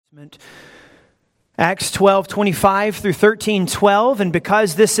Testament. Acts 12:25 through 13:12, and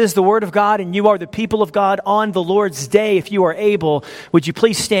because this is the Word of God and you are the people of God on the Lord's day, if you are able, would you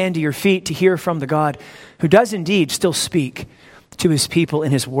please stand to your feet to hear from the God who does indeed still speak to His people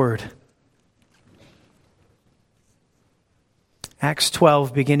in His Word. Acts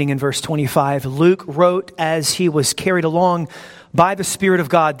 12, beginning in verse 25, Luke wrote as he was carried along by the Spirit of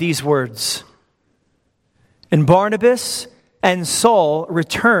God these words, "And Barnabas and Saul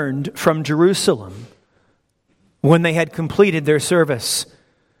returned from Jerusalem when they had completed their service,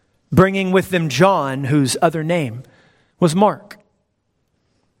 bringing with them John, whose other name was Mark.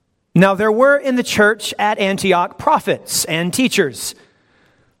 Now there were in the church at Antioch prophets and teachers,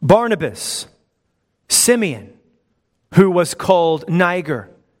 Barnabas, Simeon, who was called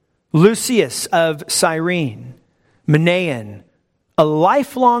Niger, Lucius of Cyrene, Manaen, a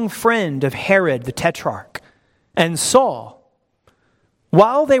lifelong friend of Herod the Tetrarch, and Saul.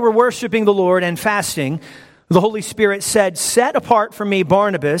 While they were worshiping the Lord and fasting, the Holy Spirit said, 'Set apart for me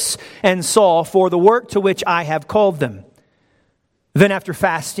Barnabas and Saul for the work to which I have called them.' Then after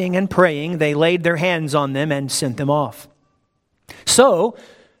fasting and praying, they laid their hands on them and sent them off. So,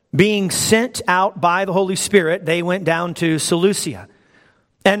 being sent out by the Holy Spirit, they went down to Seleucia.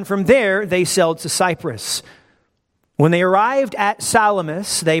 And from there, they sailed to Cyprus. When they arrived at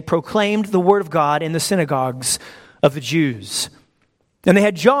Salamis, they proclaimed the word of God in the synagogues of the Jews. And they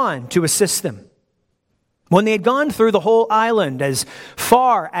had John to assist them. When they had gone through the whole island as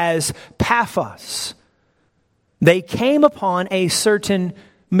far as Paphos, they came upon a certain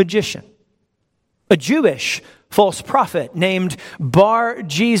magician, a Jewish false prophet named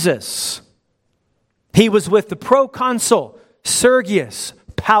Bar-Jesus. He was with the proconsul Sergius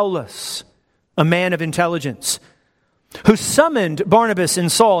Paulus, a man of intelligence, who summoned Barnabas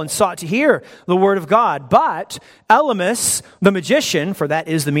and Saul and sought to hear the word of God. But Elymas, the magician, for that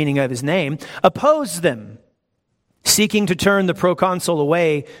is the meaning of his name, opposed them, seeking to turn the proconsul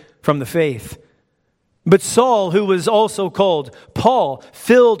away from the faith. But Saul, who was also called Paul,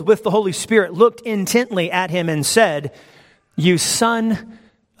 filled with the Holy Spirit, looked intently at him and said, 'You son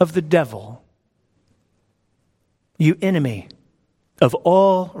of the devil, you enemy of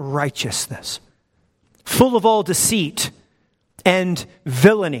all righteousness, full of all deceit and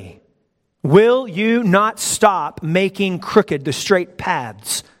villainy, will you not stop making crooked the straight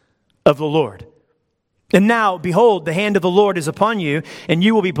paths of the Lord? And now, behold, the hand of the Lord is upon you, and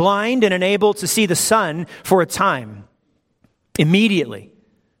you will be blind and unable to see the sun for a time.' Immediately,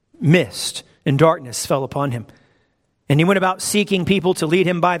 mist and darkness fell upon him, and he went about seeking people to lead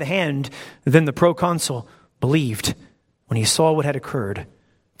him by the hand. Then the proconsul believed when he saw what had occurred,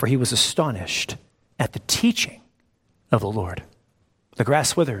 for he was astonished at the teaching of the Lord. The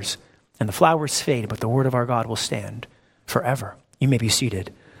grass withers and the flowers fade, but the word of our God will stand forever." You may be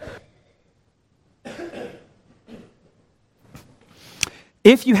seated.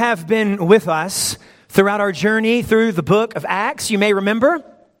 If you have been with us throughout our journey through the book of Acts, you may remember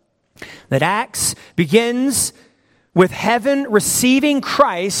that Acts begins with heaven receiving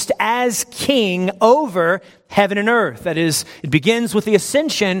Christ as king over heaven and earth. That is, it begins with the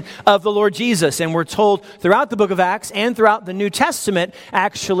ascension of the Lord Jesus. And we're told throughout the book of Acts and throughout the New Testament,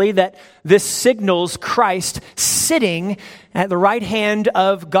 actually, that this signals Christ sitting at the right hand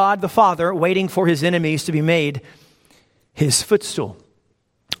of God the Father, waiting for his enemies to be made his footstool.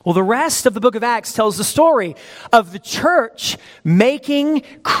 Well, the rest of the book of Acts tells the story of the church making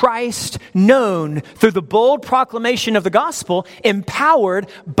Christ known through the bold proclamation of the gospel, empowered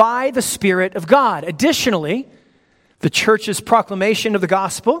by the Spirit of God. Additionally, the church's proclamation of the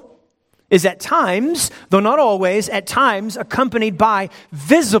gospel is at times, though not always, at times accompanied by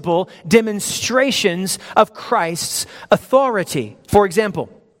visible demonstrations of Christ's authority. For example,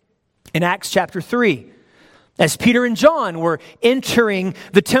 in Acts chapter 3, as Peter and John were entering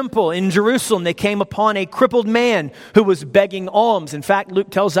the temple in Jerusalem, they came upon a crippled man who was begging alms. In fact, Luke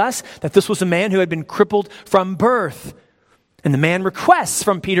tells us that this was a man who had been crippled from birth. And the man requests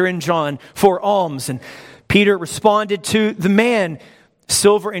from Peter and John for alms. And Peter responded to the man,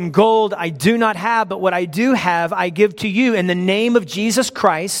 "Silver and gold I do not have, but what I do have I give to you. In the name of Jesus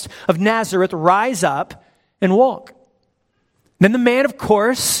Christ of Nazareth, rise up and walk." Then the man, of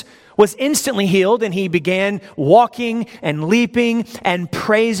course, was instantly healed, and he began walking and leaping and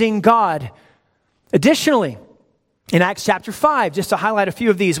praising God. Additionally, in Acts chapter 5, just to highlight a few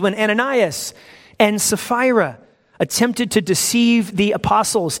of these, when Ananias and Sapphira attempted to deceive the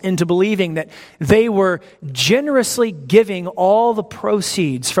apostles into believing that they were generously giving all the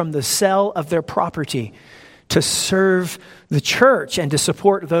proceeds from the sale of their property to serve the church and to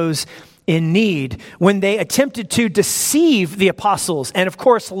support those in need, when they attempted to deceive the apostles and, of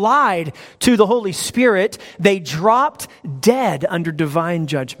course, lied to the Holy Spirit, they dropped dead under divine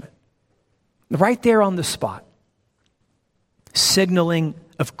judgment. Right there on the spot. Signaling,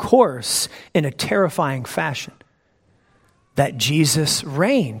 of course, in a terrifying fashion, that Jesus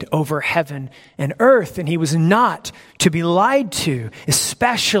reigned over heaven and earth, and he was not to be lied to,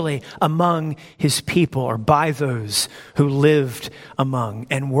 especially among his people or by those who lived among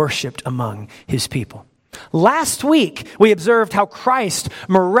and worshiped among his people. Last week, we observed how Christ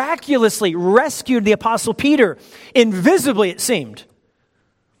miraculously rescued the Apostle Peter, invisibly it seemed,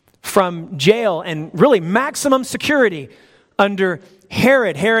 from jail and really maximum security under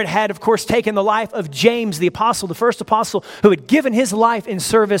Herod. Herod had, of course, taken the life of James, the apostle, the first apostle who had given his life in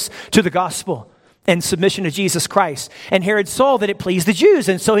service to the gospel and submission to Jesus Christ. And Herod saw that it pleased the Jews,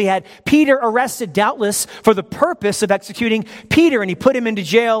 and so he had Peter arrested, doubtless for the purpose of executing Peter, and he put him into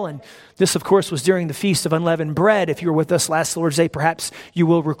jail. And this, of course, was during the Feast of Unleavened Bread. If you were with us last Lord's Day, perhaps you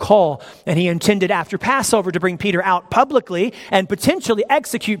will recall. And he intended after Passover to bring Peter out publicly and potentially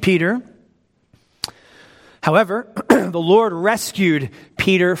execute Peter. However, the Lord rescued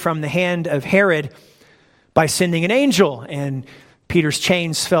Peter from the hand of Herod by sending an angel, and Peter's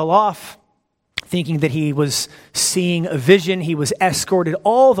chains fell off. Thinking that he was seeing a vision, he was escorted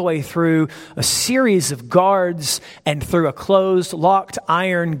all the way through a series of guards and through a closed, locked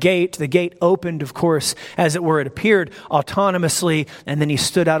iron gate. The gate opened, of course, as it were. It appeared autonomously, and then he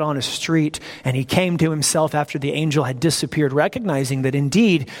stood out on a street, and he came to himself after the angel had disappeared, recognizing that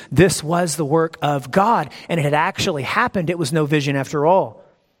indeed this was the work of God, and it had actually happened. It was no vision after all.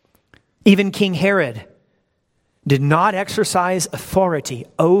 Even King Herod did not exercise authority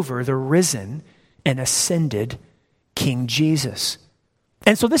over the risen and ascended King Jesus.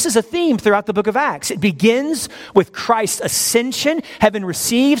 And so this is a theme throughout the book of Acts. It begins with Christ's ascension. Heaven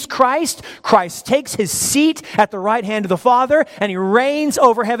receives Christ. Christ takes his seat at the right hand of the Father, and he reigns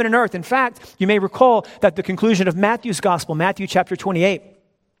over heaven and earth. In fact, you may recall that the conclusion of Matthew's gospel, Matthew chapter 28,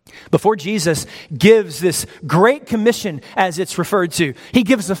 before Jesus gives this Great Commission, as it's referred to, he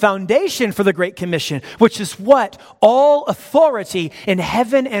gives the foundation for the Great Commission, which is what? All authority in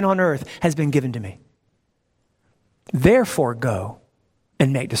heaven and on earth has been given to me. Therefore, go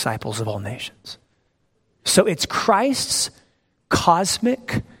and make disciples of all nations. So it's Christ's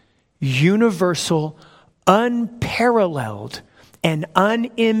cosmic, universal, unparalleled, and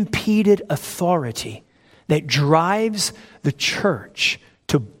unimpeded authority that drives the church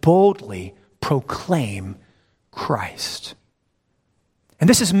to boldly proclaim Christ. And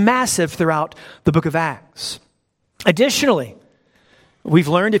this is massive throughout the book of Acts. Additionally, we've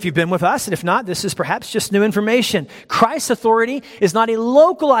learned, if you've been with us, and if not, this is perhaps just new information. Christ's authority is not a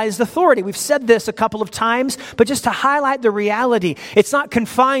localized authority. We've said this a couple of times, but just to highlight the reality, it's not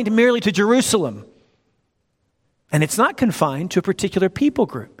confined merely to Jerusalem. And it's not confined to a particular people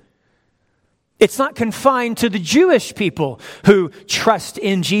group. It's not confined to the Jewish people who trust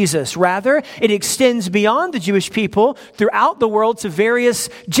in Jesus. Rather, it extends beyond the Jewish people throughout the world to various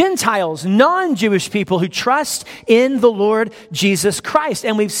Gentiles, non-Jewish people who trust in the Lord Jesus Christ.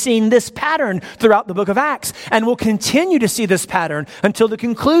 And we've seen this pattern throughout the book of Acts. And we'll continue to see this pattern until the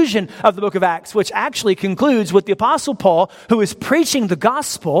conclusion of the book of Acts, which actually concludes with the Apostle Paul, who is preaching the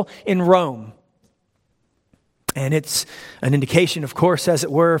gospel in Rome. And it's an indication, of course, as it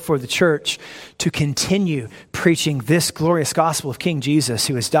were, for the church to continue preaching this glorious gospel of King Jesus,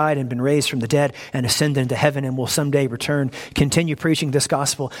 who has died and been raised from the dead and ascended into heaven and will someday return. Continue preaching this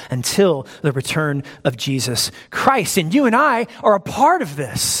gospel until the return of Jesus Christ. And you and I are a part of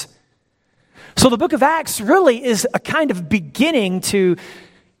this. So the book of Acts really is a kind of beginning to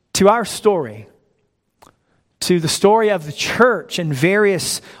our story, to the story of the church and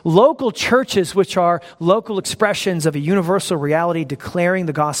various local churches, which are local expressions of a universal reality declaring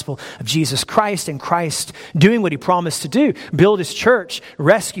the gospel of Jesus Christ, and Christ doing what he promised to do: build his church,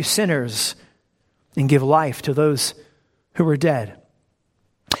 rescue sinners, and give life to those who were dead.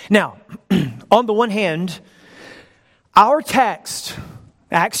 Now, on the one hand, our text,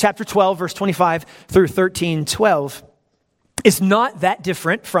 Acts chapter 12, verse 25 through 13:12, is not that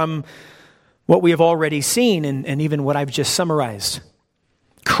different from what we have already seen and even what I've just summarized.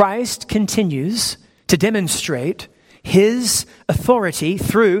 Christ continues to demonstrate his authority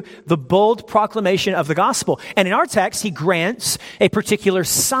through the bold proclamation of the gospel. And in our text, he grants a particular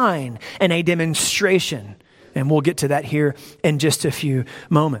sign and a demonstration. And we'll get to that here in just a few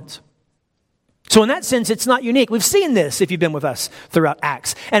moments. So in that sense, it's not unique. We've seen this if you've been with us throughout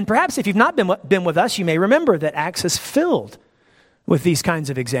Acts. And perhaps if you've not been with us, you may remember that Acts is filled with these kinds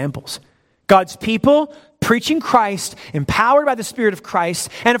of examples. God's people preaching Christ, empowered by the Spirit of Christ,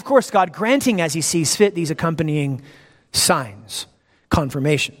 and of course, God granting as he sees fit these accompanying signs,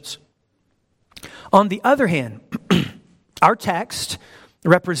 confirmations. On the other hand, our text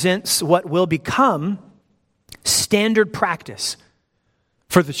represents what will become standard practice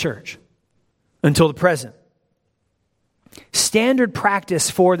for the church until the present. Standard practice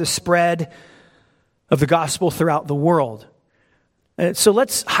for the spread of the gospel throughout the world. So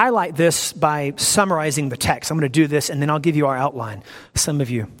let's highlight this by summarizing the text. I'm going to do this and then I'll give you our outline. Some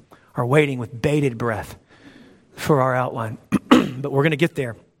of you are waiting with bated breath for our outline, but we're going to get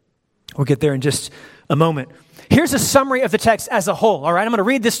there. We'll get there in just a moment. Here's a summary of the text as a whole, all right? I'm going to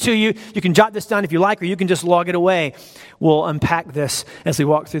read this to you. You can jot this down if you like, or you can just log it away. We'll unpack this as we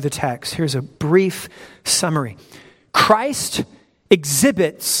walk through the text. Here's a brief summary. Christ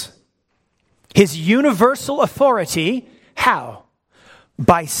exhibits his universal authority. How?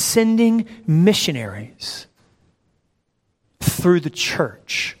 By sending missionaries through the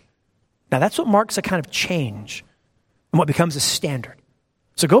church. Now, that's what marks a kind of change and what becomes a standard.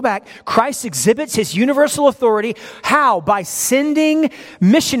 So go back. Christ exhibits his universal authority. How? By sending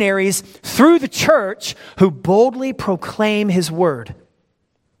missionaries through the church who boldly proclaim his word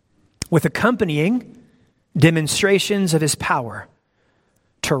with accompanying demonstrations of his power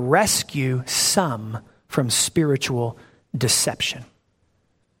to rescue some from spiritual deception.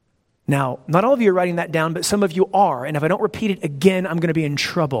 Now, not all of you are writing that down, but some of you are. And if I don't repeat it again, I'm going to be in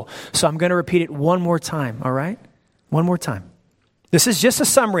trouble. So I'm going to repeat it one more time, all right? One more time. This is just a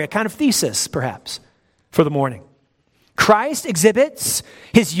summary, a kind of thesis, perhaps, for the morning. Christ exhibits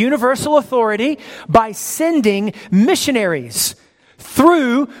his universal authority by sending missionaries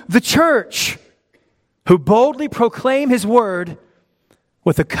through the church who boldly proclaim his word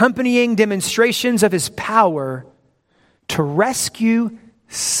with accompanying demonstrations of his power to rescue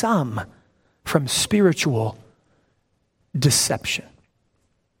some from spiritual deception.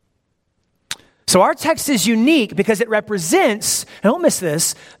 So our text is unique because it represents, and don't miss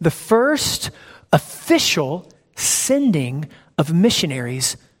this, the first official sending of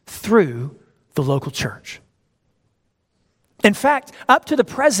missionaries through the local church. In fact, up to the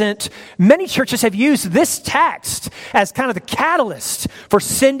present, many churches have used this text as kind of the catalyst for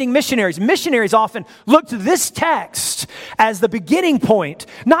sending missionaries. Missionaries often look to this text as the beginning point,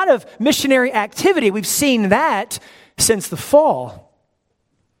 not of missionary activity. We've seen that since the fall.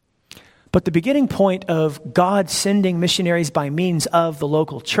 But the beginning point of God sending missionaries by means of the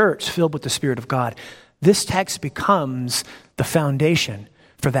local church filled with the Spirit of God, this text becomes the foundation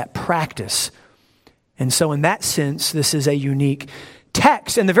for that practice. And so in that sense, this is a unique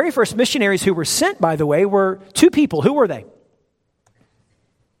text. And the very first missionaries who were sent, by the way, were two people. Who were they?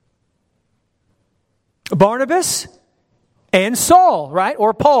 Barnabas and Saul, right?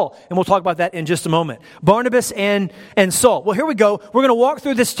 Or Paul. And we'll talk about that in just a moment. Barnabas and Saul. Well, here we go. We're going to walk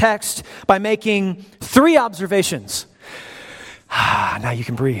through this text by making three observations. Now you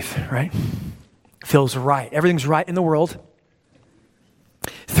can breathe, right? Feels right. Everything's right in the world.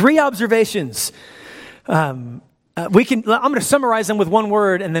 Three observations. I'm going to summarize them with one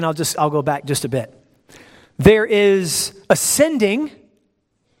word, and then I'll go back just a bit. There is ascending.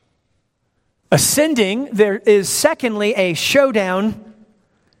 There is secondly a showdown,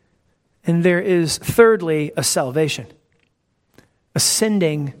 and there is thirdly a salvation.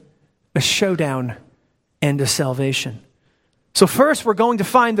 Ascending, a showdown, and a salvation. So first we're going to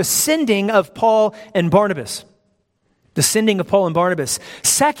find the sending of Paul and Barnabas. The sending of Paul and Barnabas.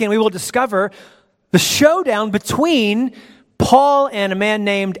 Second, we will discover the showdown between Paul and a man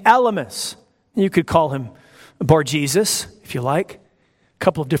named Elymas. You could call him Bar-Jesus, if you like. A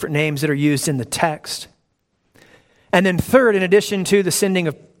couple of different names that are used in the text. And then third, in addition to the sending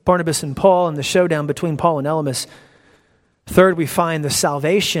of Barnabas and Paul and the showdown between Paul and Elymas, third, we find the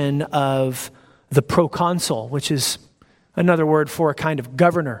salvation of the proconsul, which is another word for a kind of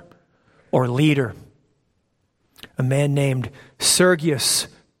governor or leader. A man named Sergius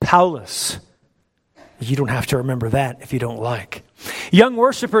Paulus. You don't have to remember that if you don't like. Young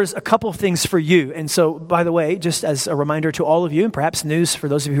worshipers, a couple of things for you. And so, by the way, just as a reminder to all of you, and perhaps news for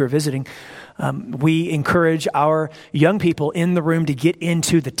those of you who are visiting, we encourage our young people in the room to get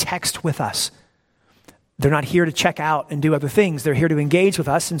into the text with us. They're not here to check out and do other things. They're here to engage with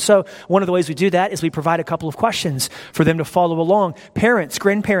us. And so one of the ways we do that is we provide a couple of questions for them to follow along. Parents,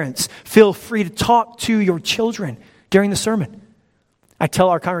 grandparents, feel free to talk to your children during the sermon. I tell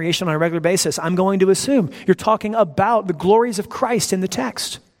our congregation on a regular basis, I'm going to assume you're talking about the glories of Christ in the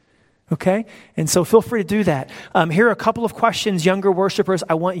text. Okay? And so feel free to do that. Here are a couple of questions, younger worshipers,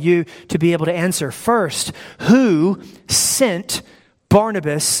 I want you to be able to answer. First, who sent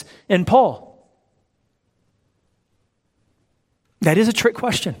Barnabas and Paul? That is a trick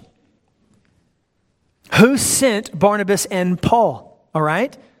question. Who sent Barnabas and Paul? All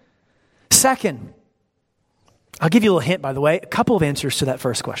right? Second, I'll give you a little hint, by the way, a couple of answers to that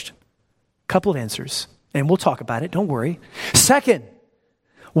first question. A couple of answers, and we'll talk about it, don't worry. Second,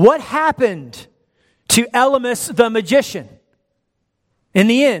 what happened to Elymas the magician? In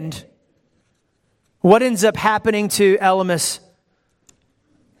the end, what ends up happening to Elymas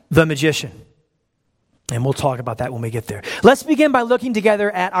the magician? And we'll talk about that when we get there. Let's begin by looking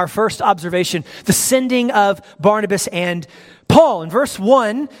together at our first observation, the sending of Barnabas and Paul. In verse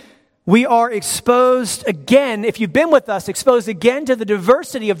 1, we are exposed again, if you've been with us, exposed again to the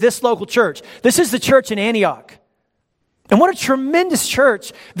diversity of this local church. This is the church in Antioch. And what a tremendous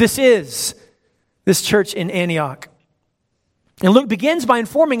church this is, this church in Antioch. And Luke begins by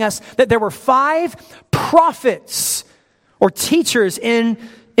informing us that there were 5 prophets or teachers in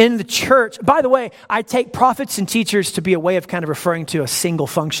the church. By the way, I take prophets and teachers to be a way of kind of referring to a single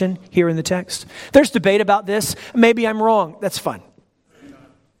function here in the text. There's debate about this. Maybe I'm wrong. That's fine.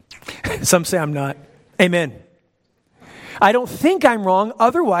 Some say I'm not. Amen. I don't think I'm wrong.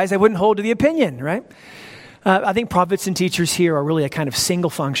 Otherwise, I wouldn't hold to the opinion, right? I think prophets and teachers here are really a kind of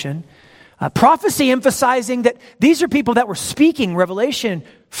single function. Prophecy emphasizing that these are people that were speaking revelation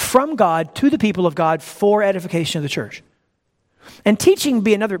from God to the people of God for edification of the church. And teaching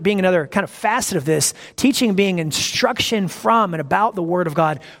being another kind of facet of this, teaching being instruction from and about the Word of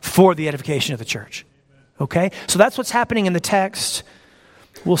God for the edification of the church. Okay? So that's what's happening in the text.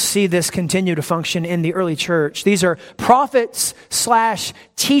 We'll see this continue to function in the early church. These are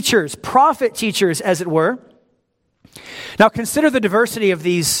prophets/teachers, prophet teachers, as it were. Now consider the diversity of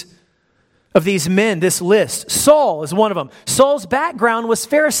these men, this list. Saul is one of them. Saul's background was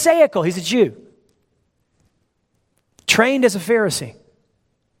Pharisaical. He's a Jew. Trained as a Pharisee.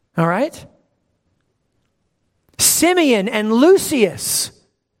 All right? Simeon and Lucius.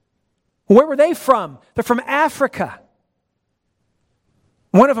 Where were they from? They're from Africa.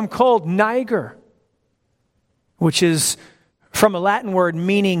 One of them called Niger, which is from a Latin word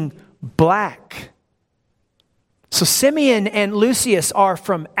meaning black. So Simeon and Lucius are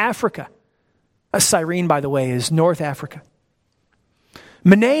from Africa. Cyrene, by the way, is North Africa.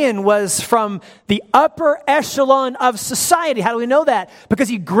 Manaen was from the upper echelon of society. How do we know that? Because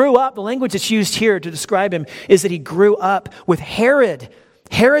he grew up, the language that's used here to describe him is that he grew up with Herod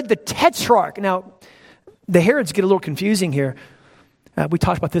the Tetrarch. Now, the Herods get a little confusing here. We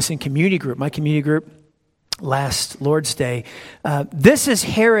talked about this in community group, my community group last Lord's Day. This is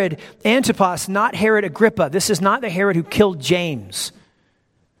Herod Antipas, not Herod Agrippa. This is not the Herod who killed James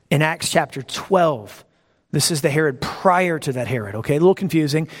in Acts chapter 12. This is the Herod prior to that Herod, okay? A little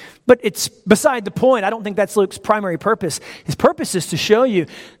confusing, but it's beside the point. I don't think that's Luke's primary purpose. His purpose is to show you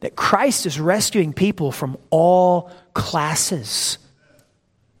that Christ is rescuing people from all classes,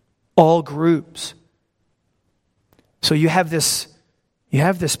 all groups. So you have this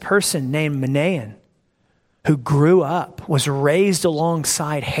person named Manaen who grew up, was raised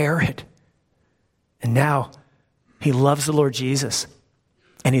alongside Herod, and now he loves the Lord Jesus.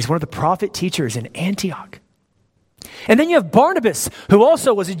 And he's one of the prophet teachers in Antioch. And then you have Barnabas, who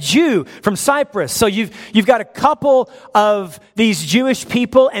also was a Jew from Cyprus. So you've got a couple of these Jewish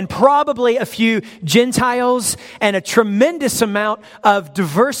people and probably a few Gentiles and a tremendous amount of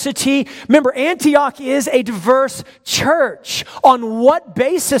diversity. Remember, Antioch is a diverse church. On what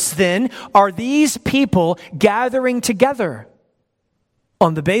basis then are these people gathering together?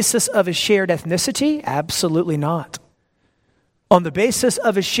 On the basis of a shared ethnicity? Absolutely not. On the basis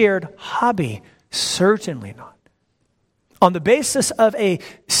of a shared hobby? Certainly not. On the basis of a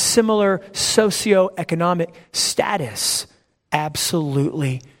similar socioeconomic status?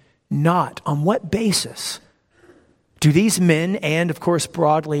 Absolutely not. On what basis do these men, and of course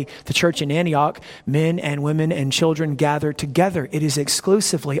broadly the church in Antioch, men and women and children gather together? It is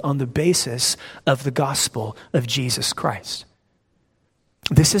exclusively on the basis of the gospel of Jesus Christ.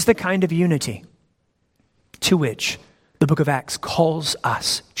 This is the kind of unity to which the book of Acts calls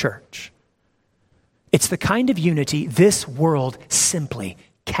us, church. It's the kind of unity this world simply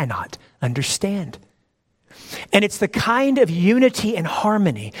cannot understand. And it's the kind of unity and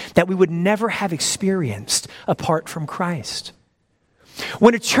harmony that we would never have experienced apart from Christ.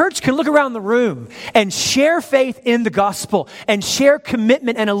 When a church can look around the room and share faith in the gospel and share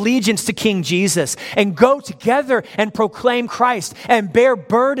commitment and allegiance to King Jesus and go together and proclaim Christ and bear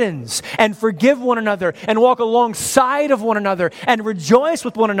burdens and forgive one another and walk alongside of one another and rejoice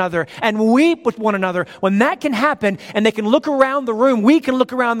with one another and weep with one another, when that can happen and they can look around the room, we can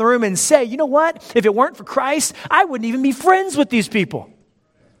look around the room and say, you know what? If it weren't for Christ, I wouldn't even be friends with these people.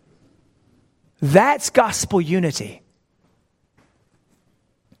 That's gospel unity.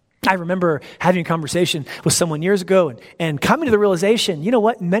 I remember having a conversation with someone years ago and coming to the realization, you know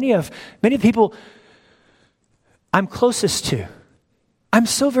what, many of the people I'm closest to, I'm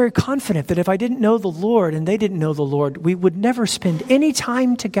so very confident that if I didn't know the Lord and they didn't know the Lord, we would never spend any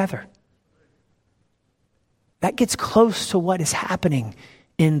time together. That gets close to what is happening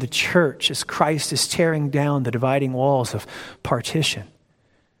in the church as Christ is tearing down the dividing walls of partition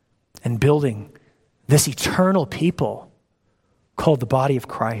and building this eternal people called the body of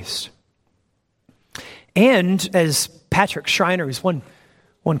Christ. And as Patrick Schreiner, who's one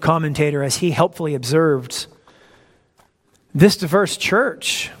commentator, as he helpfully observed, this diverse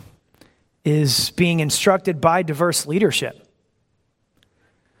church is being instructed by diverse leadership.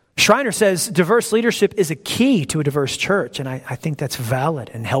 Schreiner says diverse leadership is a key to a diverse church, and I think that's valid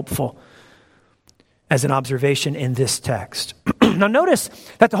and helpful as an observation in this text. Now notice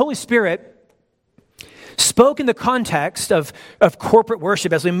that the Holy Spirit spoke in the context of corporate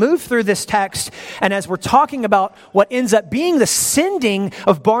worship. As we move through this text and as we're talking about what ends up being the sending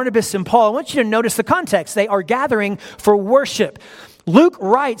of Barnabas and Paul, I want you to notice the context. They are gathering for worship. Luke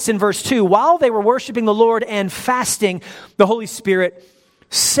writes in verse 2, while they were worshiping the Lord and fasting, the Holy Spirit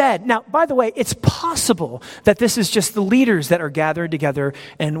said. Now, by the way, it's possible that this is just the leaders that are gathered together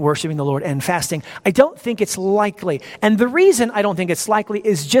and worshiping the Lord and fasting. I don't think it's likely. And the reason I don't think it's likely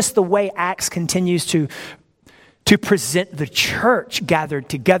is just the way Acts continues to present the church gathered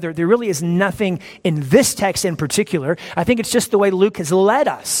together. There really is nothing in this text in particular. I think it's just the way Luke has led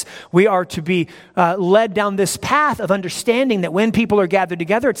us. We are to be led down this path of understanding that when people are gathered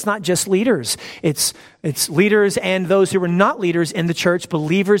together, it's not just leaders. It's leaders and those who are not leaders in the church,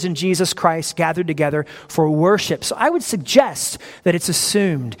 believers in Jesus Christ gathered together for worship. So I would suggest that it's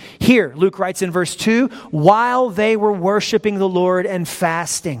assumed. Here, Luke writes in verse 2, while they were worshiping the Lord and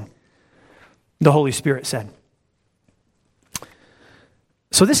fasting, the Holy Spirit said.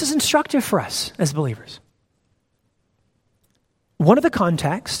 So this is instructive for us as believers. One of the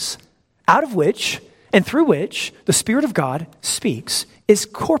contexts out of which and through which the Spirit of God speaks is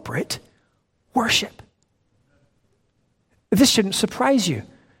corporate worship. This shouldn't surprise you.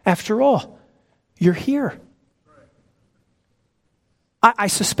 After all, you're here. I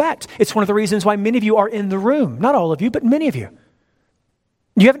suspect it's one of the reasons why many of you are in the room. Not all of you, but many of you.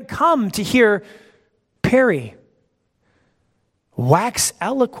 You haven't come to hear Perry wax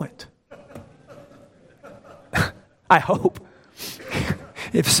eloquent. I hope.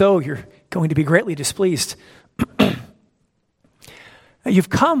 If so, you're going to be greatly displeased. You've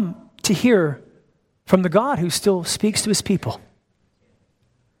come to hear from the God who still speaks to his people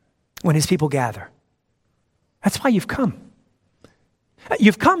when his people gather. That's why you've come.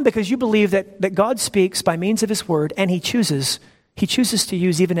 You've come because you believe that God speaks by means of his word, and he chooses to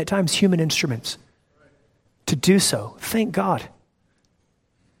use even at times human instruments to do so. Thank God.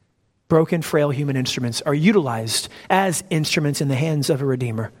 Broken, frail human instruments are utilized as instruments in the hands of a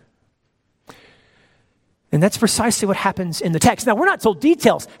Redeemer. And that's precisely what happens in the text. Now, we're not told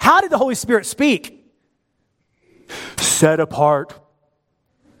details. How did the Holy Spirit speak? Set apart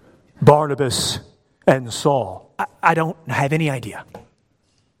Barnabas and Saul. I don't have any idea.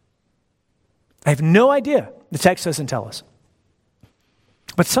 I have no idea. The text doesn't tell us.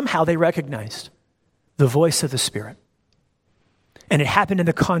 But somehow they recognized the voice of the Spirit. And it happened in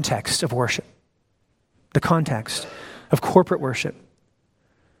the context of worship, the context of corporate worship.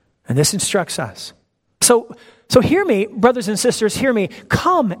 And this instructs us. So hear me, brothers and sisters, hear me.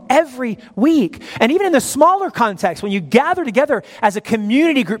 Come every week. And even in the smaller context, when you gather together as a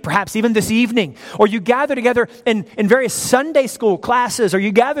community group, perhaps even this evening, or you gather together in various Sunday school classes, or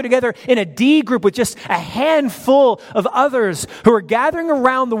you gather together in a D group with just a handful of others who are gathering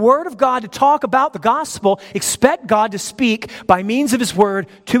around the Word of God to talk about the gospel, expect God to speak by means of his word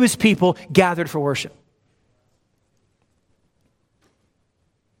to his people gathered for worship.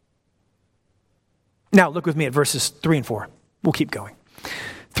 Now, look with me at verses 3 and 4. We'll keep going.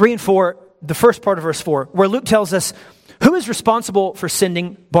 3 and 4, the first part of verse 4, where Luke tells us who is responsible for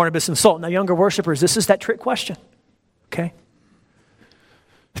sending Barnabas and Saul. Now, younger worshipers, this is that trick question. Okay?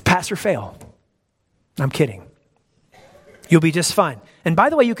 Pass or fail. I'm kidding. You'll be just fine. And by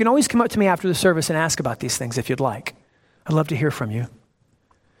the way, you can always come up to me after the service and ask about these things if you'd like. I'd love to hear from you.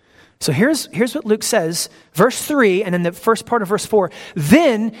 So here's what Luke says, verse 3, and then the first part of verse 4.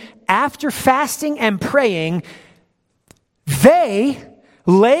 Then, after fasting and praying, they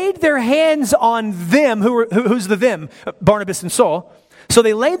laid their hands on them. Who's the them? Barnabas and Saul. So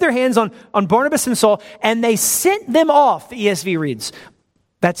they laid their hands on Barnabas and Saul, and they sent them off, the ESV reads.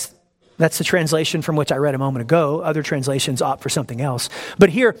 That's the translation from which I read a moment ago. Other translations opt for something else.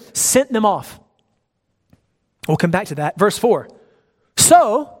 But here, sent them off. We'll come back to that. Verse 4.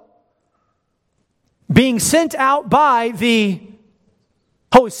 So, being sent out by the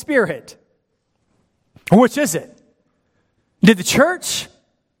Holy Spirit. Which is it? Did the church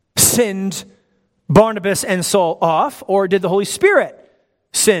send Barnabas and Saul off, or did the Holy Spirit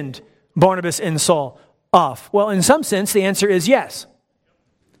send Barnabas and Saul off? Well, in some sense, the answer is yes.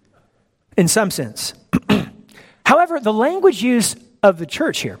 In some sense. However, the language used of the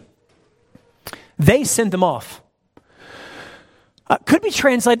church here, they sent them off, could be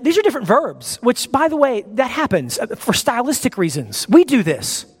translated, these are different verbs, which, by the way, that happens for stylistic reasons. We do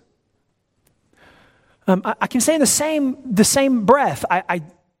this. I can say in the same breath, I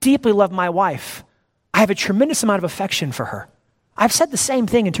deeply love my wife. I have a tremendous amount of affection for her. I've said the same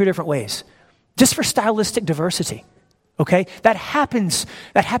thing in two different ways, just for stylistic diversity. Okay, that happens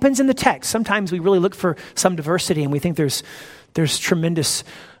in the text. Sometimes we really look for some diversity, and we think there's tremendous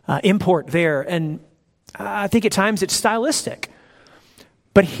import there, and I think at times it's stylistic.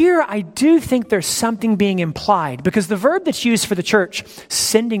 But here I do think there's something being implied, because the verb that's used for the church,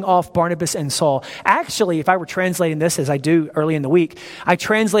 sending off Barnabas and Saul, actually, if I were translating this as I do early in the week, I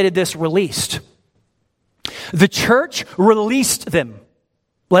translated this released. The church released them,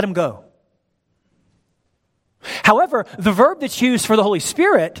 let them go. However, the verb that's used for the Holy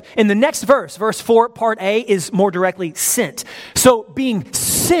Spirit in the next verse, verse 4, part A, is more directly sent. So being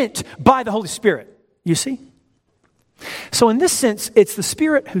sent by the Holy Spirit, you see? So in this sense, it's the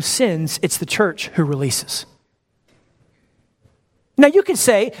Spirit who sends, it's the church who releases. Now you can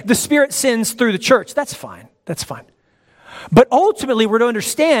say the Spirit sends through the church. That's fine. That's fine. But ultimately, we're to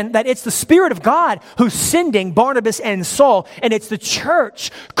understand that it's the Spirit of God who's sending Barnabas and Saul, and it's the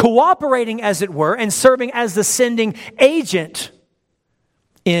church cooperating, as it were, and serving as the sending agent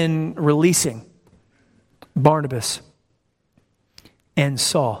in releasing Barnabas and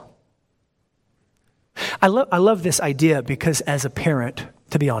Saul. I love this idea because as a parent,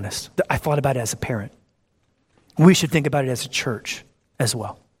 to be honest, I thought about it as a parent. We should think about it as a church as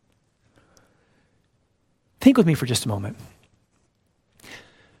well. Think with me for just a moment.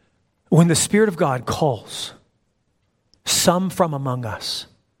 When the Spirit of God calls some from among us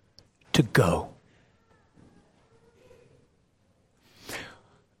to go,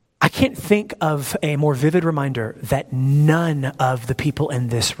 I can't think of a more vivid reminder that none of the people in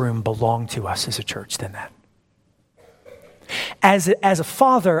this room belong to us as a church than that. As a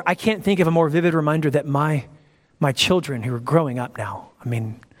father, I can't think of a more vivid reminder that my children who are growing up now, I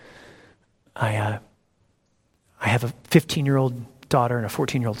mean, I have a 15-year-old daughter and a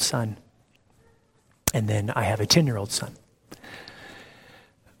 14-year-old son. And then I have a 10-year-old son.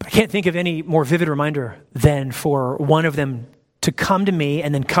 But I can't think of any more vivid reminder than for one of them to come to me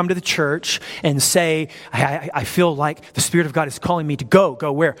and then come to the church and say, I feel like the Spirit of God is calling me to go.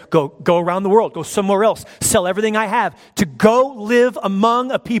 Go where? Go around the world. Go somewhere else. Sell everything I have. To go live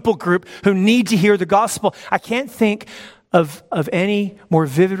among a people group who need to hear the gospel. I can't think of any more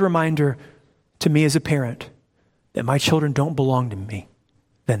vivid reminder to me as a parent that my children don't belong to me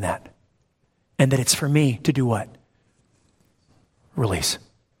than that. And that it's for me to do what? Release.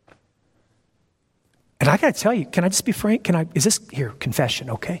 And I got to tell you, can I just be frank? Is this here, confession,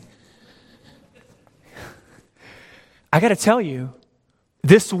 okay? I got to tell you,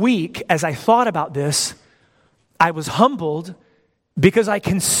 this week, as I thought about this, I was humbled because I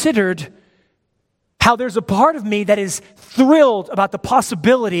considered how there's a part of me that is thrilled about the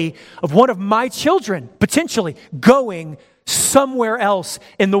possibility of one of my children potentially going somewhere else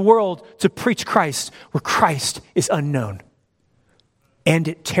in the world to preach Christ where Christ is unknown. And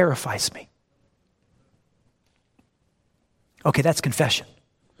it terrifies me. Okay, that's confession.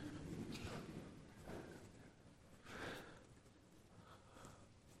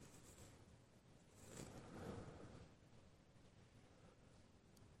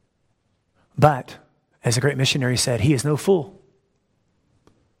 But, as a great missionary said, he is no fool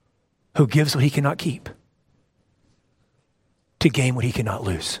who gives what he cannot keep to gain what he cannot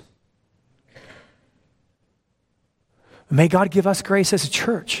lose. May God give us grace as a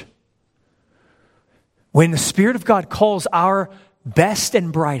church. When the Spirit of God calls our best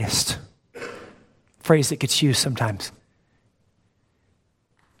and brightest, phrase that gets used sometimes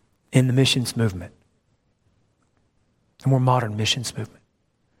in the missions movement, the more modern missions movement.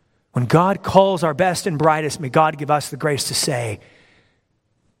 When God calls our best and brightest, may God give us the grace to say,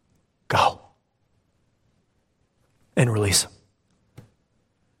 go and release them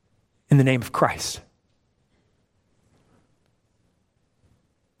in the name of Christ.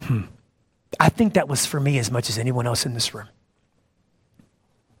 I think that was for me as much as anyone else in this room.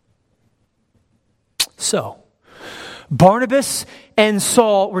 So, Barnabas and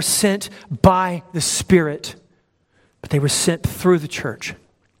Saul were sent by the Spirit, but they were sent through the church.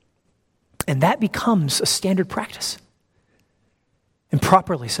 And that becomes a standard practice, and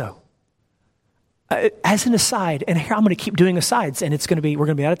properly so. As an aside, and here I'm going to keep doing asides, and we're going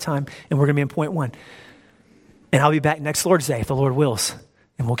to be out of time, and we're going to be in point 1. And I'll be back next Lord's Day if the Lord wills,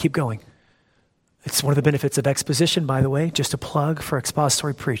 and we'll keep going. It's one of the benefits of exposition, by the way, just a plug for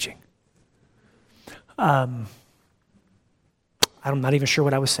expository preaching. I'm not even sure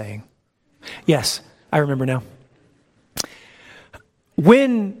what I was saying. Yes, I remember now.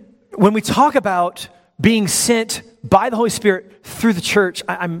 When we talk about being sent by the Holy Spirit through the church,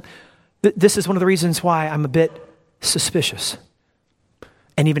 this is one of the reasons why I'm a bit suspicious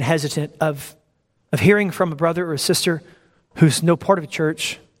and even hesitant of hearing from a brother or a sister who's no part of a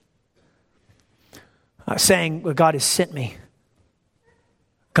church saying, well, God has sent me.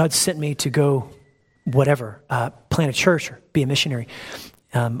 God sent me to go whatever, plant a church or be a missionary.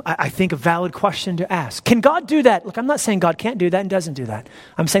 I think a valid question to ask. Can God do that? Look, I'm not saying God can't do that and doesn't do that.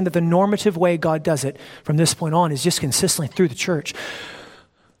 I'm saying that the normative way God does it from this point on is just consistently through the church.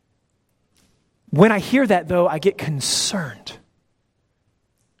 When I hear that, though, I get concerned.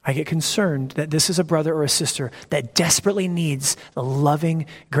 I get concerned that this is a brother or a sister that desperately needs the loving,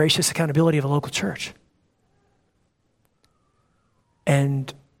 gracious accountability of a local church.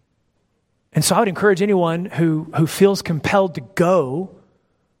 And so I would encourage anyone who feels compelled to go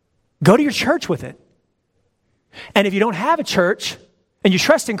to your church with it. And if you don't have a church and you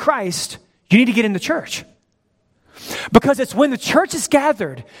trust in Christ, you need to get in the church. Because it's when the church is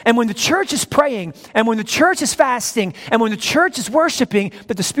gathered and when the church is praying and when the church is fasting and when the church is worshiping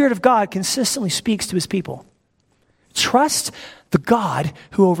that the Spirit of God consistently speaks to his people. Trust the God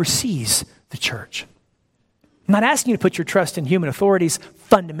who oversees the church. I'm not asking you to put your trust in human authorities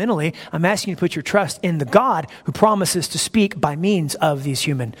fundamentally. I'm asking you to put your trust in the God who promises to speak by means of these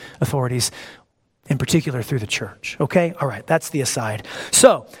human authorities, in particular through the church. Okay? All right, that's the aside.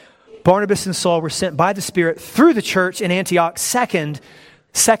 So, Barnabas and Saul were sent by the Spirit through the church in Antioch. Second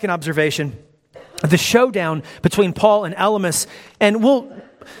observation, the showdown between Paul and Elymas. And we'll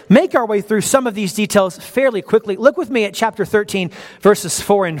make our way through some of these details fairly quickly. Look with me at chapter 13, verses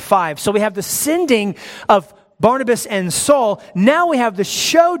 4 and 5. So we have the sending of Barnabas and Saul. Now we have the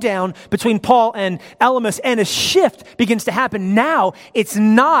showdown between Paul and Elymas, and a shift begins to happen. Now it's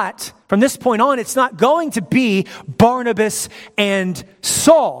not, from this point on, it's not going to be Barnabas and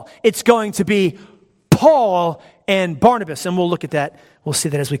Saul. It's going to be Paul and Barnabas. And we'll look at that. We'll see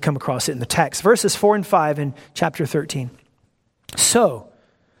that as we come across it in the text. Verses 4 and 5 in chapter 13. So,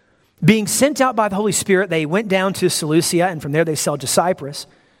 being sent out by the Holy Spirit, they went down to Seleucia, and from there they sailed to Cyprus.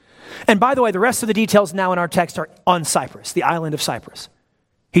 And by the way, the rest of the details now in our text are on Cyprus, the island of Cyprus.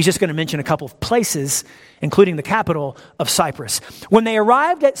 He's just going to mention a couple of places, including the capital of Cyprus. When they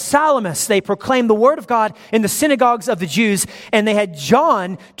arrived at Salamis, they proclaimed the word of God in the synagogues of the Jews, and they had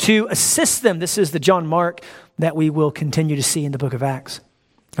John to assist them. This is the John Mark that we will continue to see in the book of Acts.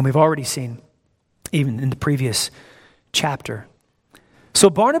 And we've already seen even in the previous chapter. So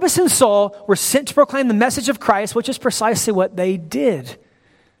Barnabas and Saul were sent to proclaim the message of Christ, which is precisely what they did.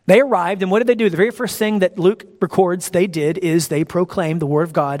 They arrived, and what did they do? The very first thing that Luke records they did is they proclaimed the word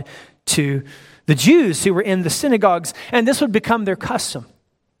of God to the Jews who were in the synagogues, and this would become their custom.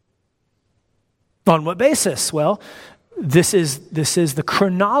 On what basis? Well, this is the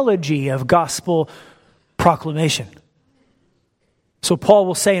chronology of gospel proclamation. So Paul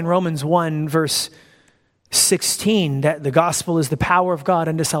will say in Romans 1, verse 16, that the gospel is the power of God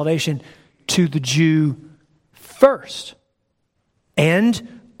unto salvation to the Jew first,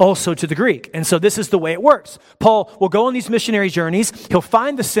 and also to the Greek. And so this is the way it works. Paul will go on these missionary journeys. He'll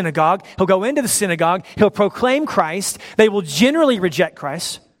find the synagogue. He'll go into the synagogue. He'll proclaim Christ. They will generally reject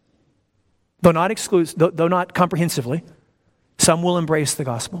Christ, though not comprehensively. Some will embrace the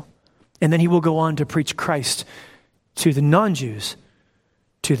gospel. And then he will go on to preach Christ to the non-Jews,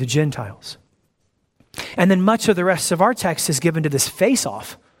 to the Gentiles. And then much of the rest of our text is given to this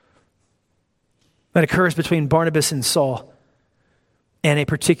face-off that occurs between Barnabas and Saul and a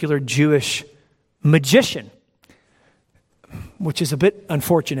particular Jewish magician, which is a bit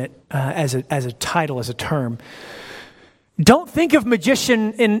unfortunate as a title, as a term. Don't think of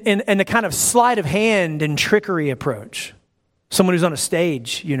magician in a kind of sleight of hand and trickery approach. Someone who's on a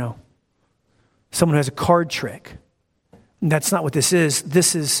stage, someone who has a card trick. And that's not what this is.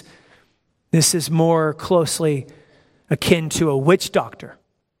 This is more closely akin to a witch doctor,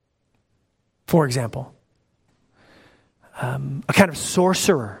 for example. A kind of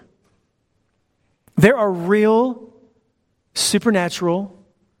sorcerer. There are real supernatural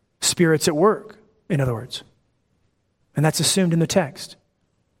spirits at work, in other words. And that's assumed in the text.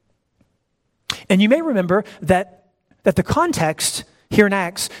 And you may remember that the context here in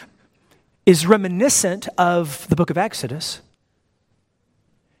Acts is reminiscent of the book of Exodus.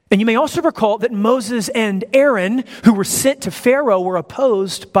 And you may also recall that Moses and Aaron, who were sent to Pharaoh, were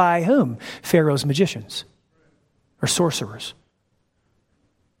opposed by whom? Pharaoh's magicians or sorcerers.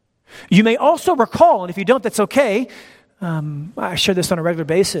 You may also recall, and if you don't, that's okay. I share this on a regular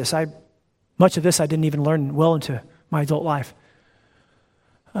basis. Much of this I didn't even learn well into my adult life.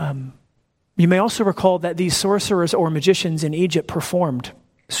 You may also recall that these sorcerers or magicians in Egypt performed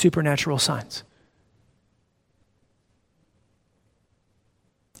supernatural signs,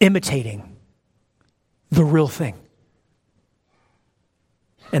 imitating the real thing.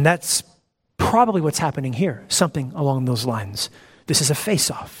 And that's probably what's happening here, something along those lines. This is a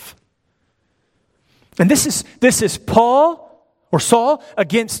face-off. And this is Paul or Saul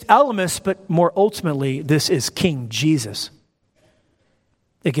against Elymas, but more ultimately, this is King Jesus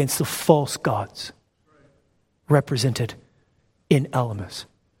against the false gods represented in Elymas.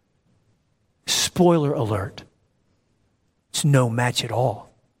 Spoiler alert. It's no match at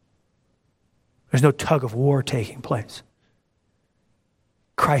all. There's no tug of war taking place.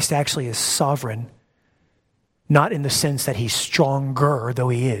 Christ actually is sovereign, not in the sense that he's stronger, though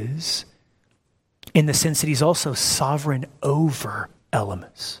he is, in the sense that he's also sovereign over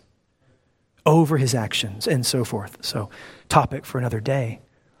Elymas, over his actions, and so forth. So, topic for another day.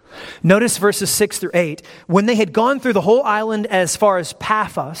 Notice verses 6 through 8. When they had gone through the whole island as far as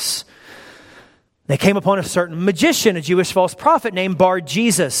Paphos, they came upon a certain magician, a Jewish false prophet named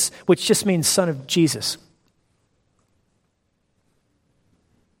Bar-Jesus, which just means son of Jesus.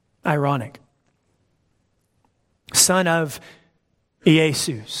 Ironic. Son of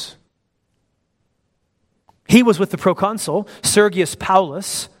Iesus. He was with the proconsul, Sergius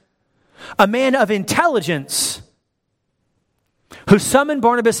Paulus, a man of intelligence, who summoned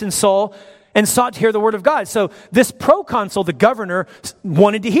Barnabas and Saul and sought to hear the word of God. So this proconsul, the governor,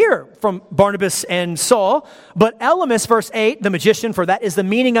 wanted to hear from Barnabas and Saul. But Elymas, verse 8, the magician, for that is the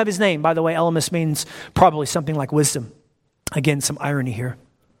meaning of his name. By the way, Elymas means probably something like wisdom. Again, some irony here.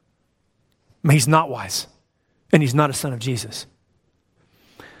 He's not wise, and he's not a son of Jesus.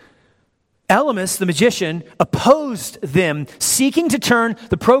 Elymas, the magician, opposed them, seeking to turn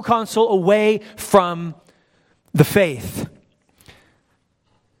the proconsul away from the faith.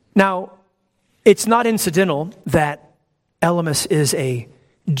 Now, it's not incidental that Elymas is a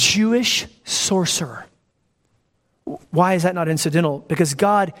Jewish sorcerer. Why is that not incidental? Because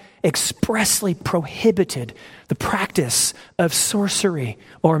God expressly prohibited the practice of sorcery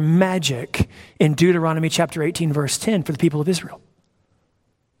or magic in Deuteronomy chapter 18, verse 10 for the people of Israel.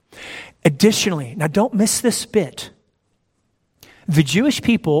 Additionally, now don't miss this bit. The Jewish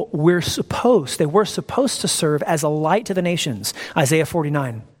people were supposed to serve as a light to the nations, Isaiah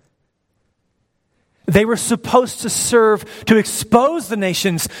 49. They were supposed to serve to expose the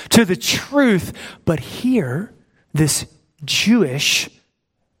nations to the truth. But here, this Jewish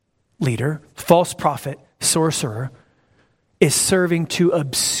leader, false prophet, sorcerer, is serving to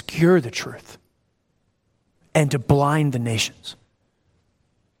obscure the truth and to blind the nations.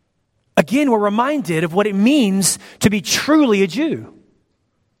 Again, we're reminded of what it means to be truly a Jew,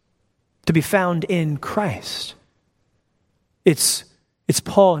 to be found in Christ. It's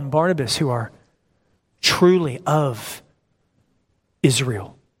Paul and Barnabas who are truly of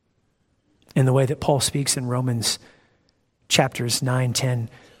Israel in the way that Paul speaks in Romans chapters 9, 10,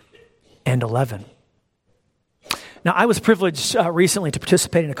 and 11. Now, I was privileged recently to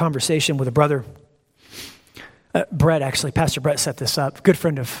participate in a conversation with a brother, Brett, actually. Pastor Brett set this up. Good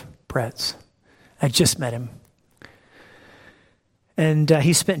friend of Brett's. I just met him. And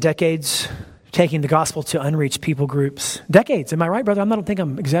he spent decades taking the gospel to unreached people groups. Decades. Am I right, brother? I don't think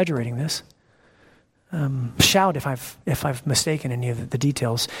I'm exaggerating this. Shout if I've mistaken any of the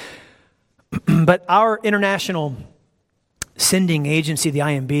details. But our international sending agency, the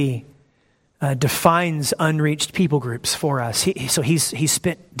IMB, defines unreached people groups for us. He's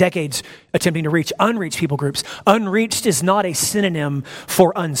spent decades attempting to reach unreached people groups. Unreached is not a synonym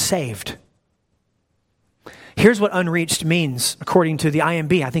for unsaved. Here's what unreached means, according to the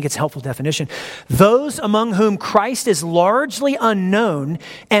IMB. I think it's a helpful definition. Those among whom Christ is largely unknown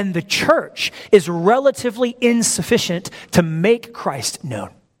and the church is relatively insufficient to make Christ known.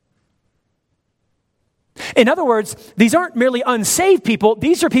 In other words, these aren't merely unsaved people.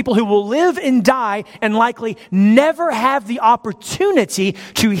 These are people who will live and die and likely never have the opportunity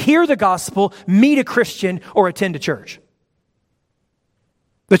to hear the gospel, meet a Christian, or attend a church.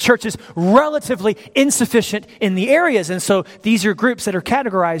 The church is relatively insufficient in the areas, and so these are groups that are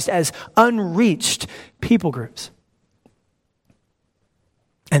categorized as unreached people groups.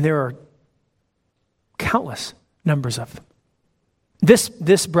 And there are countless numbers of them.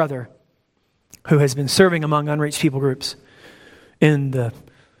 This brother who has been serving among unreached people groups in the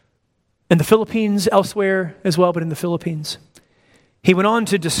Philippines, elsewhere as well, but in the Philippines. He went on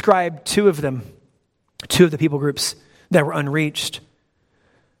to describe two of the people groups that were unreached.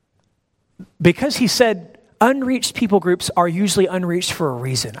 Because he said unreached people groups are usually unreached for a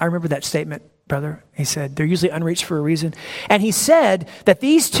reason. I remember that statement, brother. He said they're usually unreached for a reason. And he said that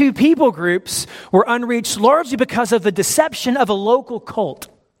these two people groups were unreached largely because of the deception of a local cult.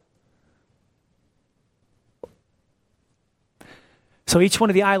 So each one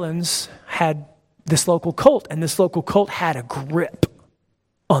of the islands had this local cult, and this local cult had a grip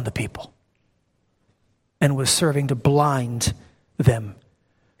on the people and was serving to blind them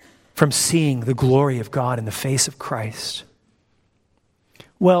from seeing the glory of God in the face of Christ.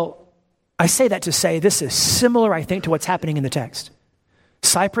 Well, I say that to say this is similar, I think, to what's happening in the text.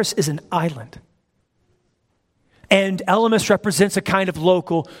 Cyprus is an island. And Elymas represents a kind of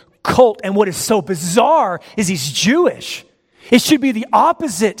local cult. And what is so bizarre is he's Jewish. It should be the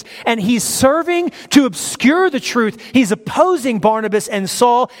opposite. And he's serving to obscure the truth. He's opposing Barnabas and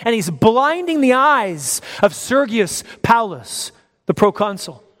Saul, and he's blinding the eyes of Sergius Paulus, the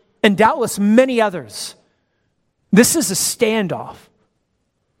proconsul, and doubtless many others. This is a standoff.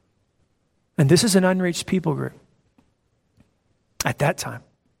 And this is an unreached people group at that time.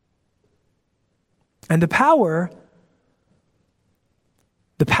 And the power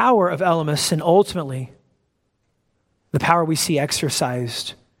of Elymas, and ultimately the power we see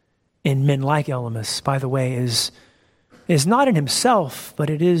exercised in men like Elymas, by the way, is not in himself, but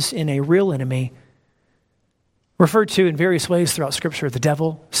it is in a real enemy, referred to in various ways throughout Scripture: the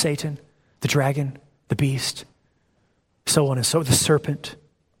devil, Satan, the dragon, the beast, so on and so, the serpent.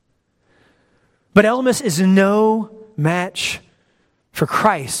 But Elymas is no match for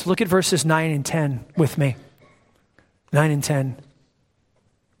Christ. Look at verses 9 and 10 with me. 9 and 10.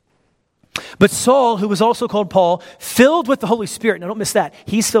 But Saul, who was also called Paul, filled with the Holy Spirit. Now don't miss that.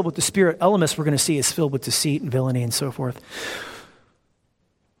 He's filled with the Spirit. Elymas, we're going to see, is filled with deceit and villainy and so forth.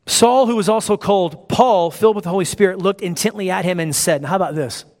 Saul, who was also called Paul, filled with the Holy Spirit, looked intently at him and said, how about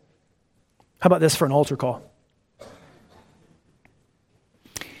this? How about this for an altar call?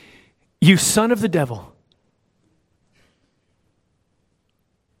 You son of the devil,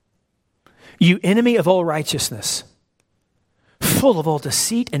 you enemy of all righteousness, full of all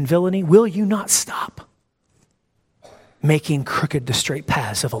deceit and villainy, will you not stop making crooked the straight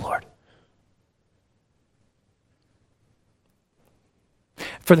paths of the Lord?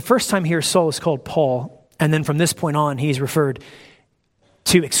 For the first time here, Saul is called Paul, and then from this point on, he's referred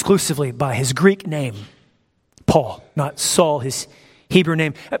to exclusively by his Greek name, Paul, not Saul, his Hebrew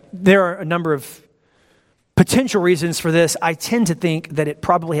name. There are a number of potential reasons for this. I tend to think that it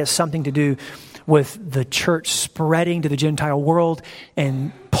probably has something to do with the church spreading to the Gentile world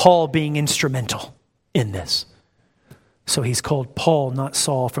and Paul being instrumental in this. So he's called Paul, not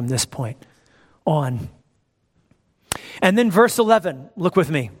Saul, from this point on. And then verse 11, look with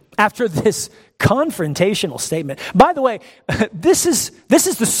me. After this confrontational statement. By the way, this is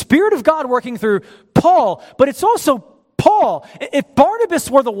the Spirit of God working through Paul, but it's also Paul. If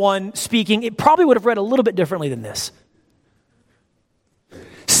Barnabas were the one speaking, it probably would have read a little bit differently than this.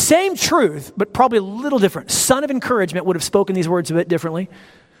 Same truth, but probably a little different. Son of encouragement would have spoken these words a bit differently.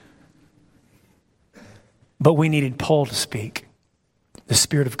 But we needed Paul to speak. The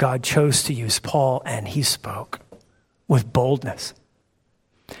Spirit of God chose to use Paul, and he spoke with boldness.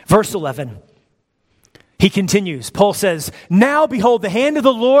 Verse 11, he continues. Paul says, now behold, the hand of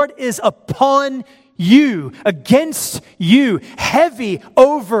the Lord is upon you, against you, heavy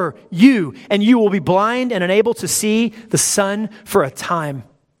over you, and you will be blind and unable to see the sun for a time.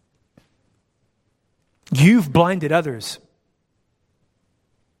 You've blinded others.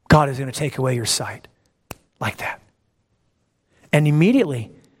 God is going to take away your sight like that. And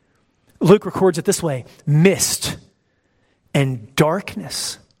immediately, Luke records it this way: mist and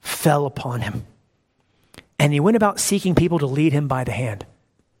darkness fell upon him. And he went about seeking people to lead him by the hand.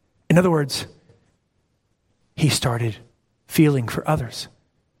 In other words, he started feeling for others,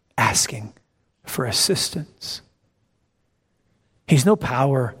 asking for assistance. He's no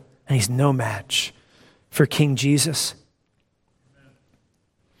power and he's no match for King Jesus.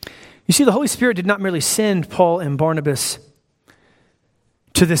 You see, the Holy Spirit did not merely send Paul and Barnabas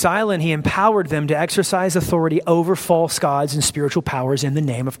to this island. He empowered them to exercise authority over false gods and spiritual powers in the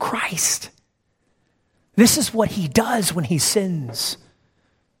name of Christ. This is what he does when he sins.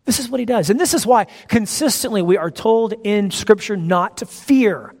 This is what he does. And this is why consistently we are told in Scripture not to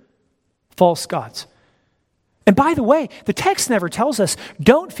fear false gods. And by the way, the text never tells us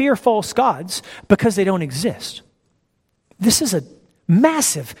don't fear false gods because they don't exist. This is a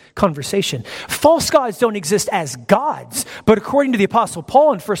Massive conversation. False gods don't exist as gods, but according to the Apostle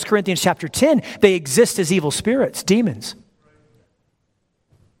Paul in 1 Corinthians chapter 10, they exist as evil spirits, demons.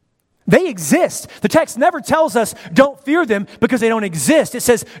 They exist. The text never tells us don't fear them because they don't exist. It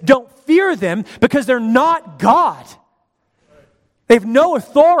says don't fear them because they're not God. They have no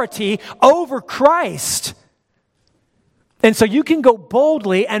authority over Christ. And so you can go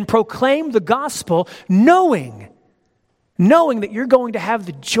boldly and proclaim the gospel knowing that you're going to have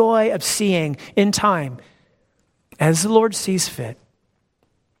the joy of seeing in time, as the Lord sees fit,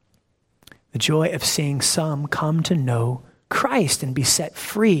 the joy of seeing some come to know Christ and be set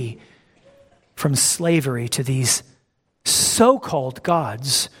free from slavery to these so-called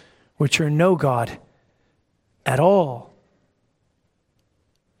gods, which are no God at all.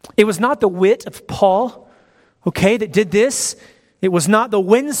 It was not the wit of Paul, that did this. It was not the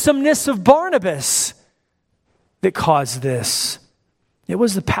winsomeness of Barnabas that caused this. It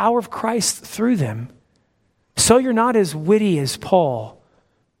was the power of Christ through them. So you're not as witty as Paul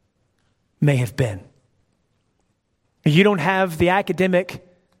may have been. You don't have the academic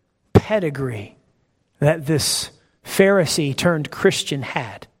pedigree that this Pharisee turned Christian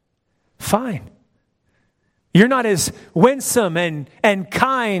had. Fine. You're not as winsome and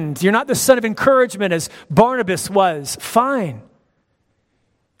kind. You're not the son of encouragement as Barnabas was. Fine.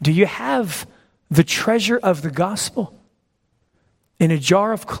 Do you have the treasure of the gospel in a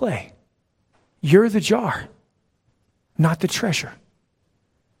jar of clay? You're the jar, not the treasure.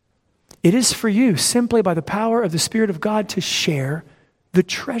 It is for you, simply by the power of the Spirit of God, to share the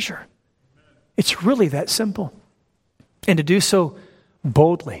treasure. It's really that simple. And to do so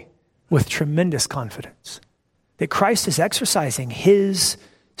boldly, with tremendous confidence, that Christ is exercising his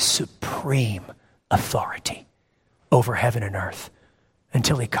supreme authority over heaven and earth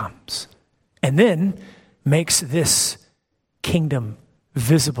until he comes. And then makes this kingdom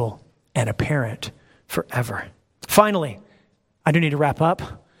visible and apparent forever. Finally, I do need to wrap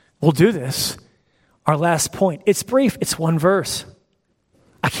up. We'll do this. Our last point. It's brief. It's one verse.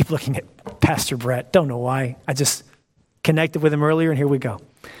 I keep looking at Pastor Brett. Don't know why. I just connected with him earlier, and here we go.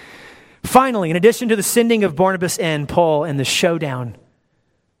 Finally, in addition to the sending of Barnabas and Paul and the showdown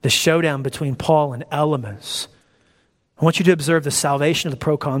between Paul and Elymas, I want you to observe the salvation of the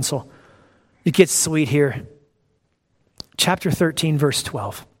proconsul. It gets sweet here. Chapter 13, verse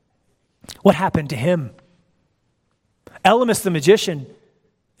 12. What happened to him? Elymas the magician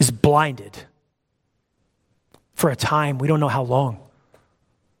is blinded for a time. We don't know how long.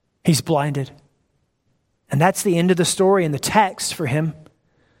 He's blinded. And that's the end of the story in the text for him.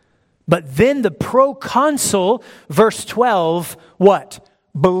 But then the proconsul, verse 12, what?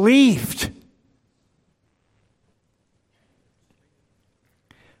 Believed.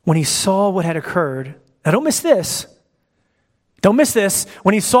 When he saw what had occurred. Now don't miss this. Don't miss this.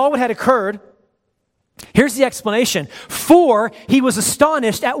 When he saw what had occurred, here's the explanation. For he was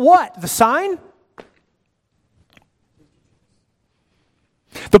astonished at what? The sign?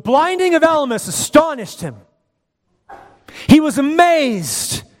 The blinding of Elymas astonished him. He was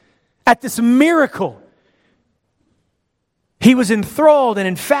amazed at this miracle. He was enthralled and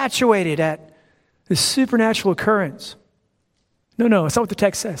infatuated at this supernatural occurrence. No, it's not what the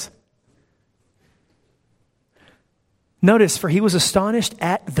text says. Notice, for he was astonished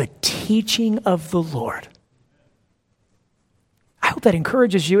at the teaching of the Lord. I hope that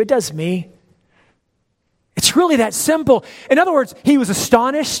encourages you. It does me. It's really that simple. In other words, he was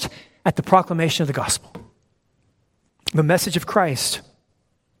astonished at the proclamation of the gospel, the message of Christ.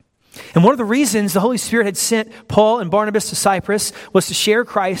 And one of the reasons the Holy Spirit had sent Paul and Barnabas to Cyprus was to share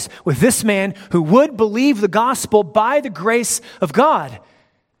Christ with this man who would believe the gospel by the grace of God.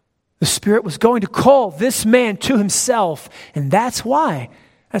 The Spirit was going to call this man to himself. And that's why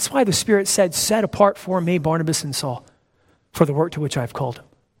the Spirit said, set apart for me Barnabas and Saul for the work to which I've called him.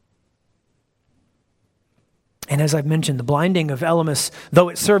 And as I've mentioned, the blinding of Elymas, though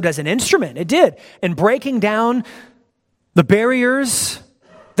it served as an instrument, it did, in breaking down the barriers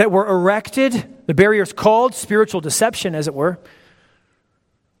that were erected, the barriers called spiritual deception, as it were.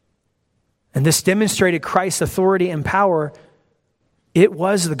 And this demonstrated Christ's authority and power. It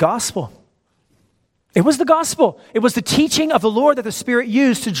was the gospel. It was the gospel. It was the teaching of the Lord that the Spirit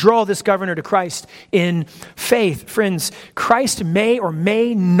used to draw this governor to Christ in faith. Friends, Christ may or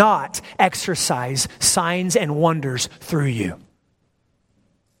may not exercise signs and wonders through you.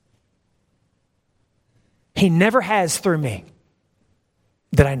 He never has through me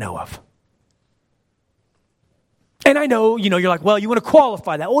that I know of. And I know, you're like, well, you want to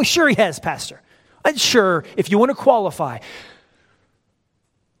qualify that. Oh, sure he has, Pastor. Sure, if you want to qualify.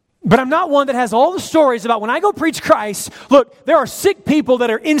 But I'm not one that has all the stories about when I go preach Christ, look, there are sick people that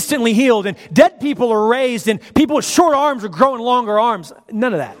are instantly healed and dead people are raised and people with short arms are growing longer arms.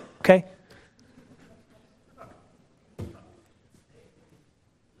 None of that, okay?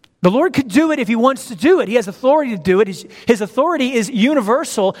 The Lord could do it if he wants to do it. He has authority to do it. His authority is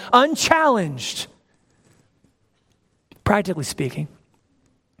universal, unchallenged, practically speaking.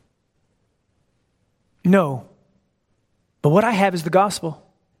 No. But what I have is the gospel.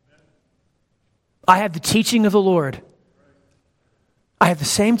 I have the teaching of the Lord. I have the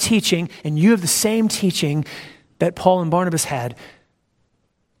same teaching, and you have the same teaching that Paul and Barnabas had.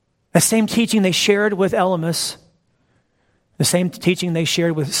 The same teaching they shared with Elymas. The same teaching they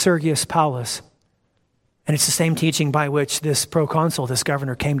shared with Sergius Paulus. And it's the same teaching by which this proconsul, this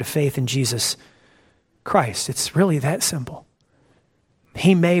governor, came to faith in Jesus Christ. It's really that simple.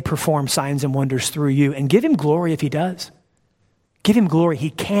 He may perform signs and wonders through you, and give him glory if he does. Give him glory.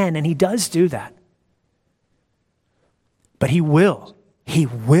 He can, and he does do that. But he will,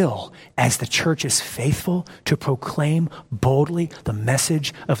 as the church is faithful to proclaim boldly the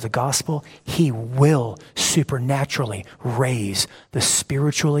message of the gospel, he will supernaturally raise the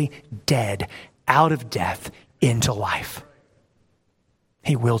spiritually dead out of death into life.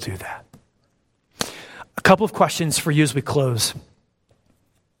 He will do that. A couple of questions for you as we close.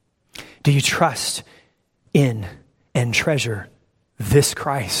 Do you trust in and treasure this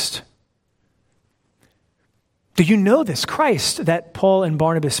Christ? Do you know this Christ that Paul and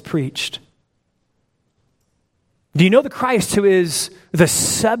Barnabas preached? Do you know the Christ who is the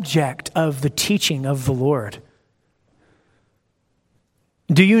subject of the teaching of the Lord?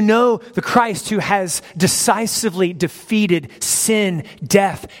 Do you know the Christ who has decisively defeated sin,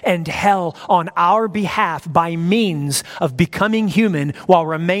 death, and hell on our behalf by means of becoming human while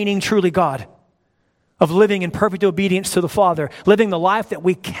remaining truly God? Of living in perfect obedience to the Father, living the life that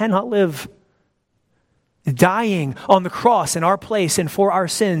we cannot live, dying on the cross in our place and for our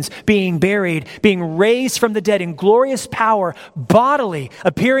sins, being buried, being raised from the dead in glorious power, bodily,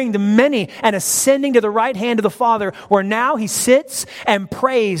 appearing to many and ascending to the right hand of the Father, where now he sits and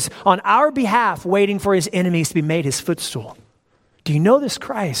prays on our behalf, waiting for his enemies to be made his footstool. Do you know this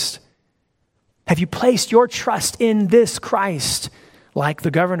Christ? Have you placed your trust in this Christ, like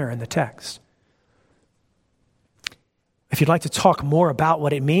the governor in the text? If you'd like to talk more about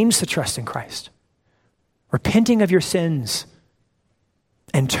what it means to trust in Christ, repenting of your sins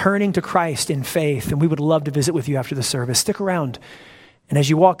and turning to Christ in faith, and we would love to visit with you after the service. Stick around. And as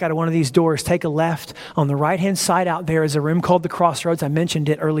you walk out of one of these doors, take a left. On the right-hand side out there is a room called the Crossroads. I mentioned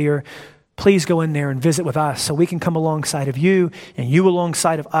it earlier. Please go in there and visit with us so we can come alongside of you and you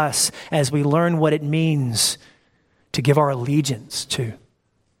alongside of us as we learn what it means to give our allegiance to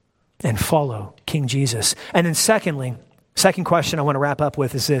and follow King Jesus. And then secondly, second question I want to wrap up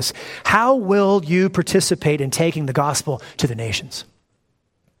with is this: how will you participate in taking the gospel to the nations?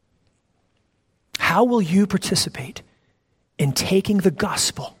 How will you participate in taking the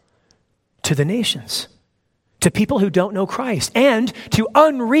gospel to the nations? To people who don't know Christ and to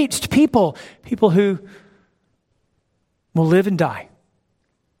unreached people, people who will live and die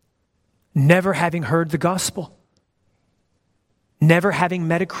never having heard the gospel, never having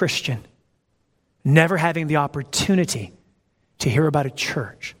met a Christian, never having the opportunity to hear about a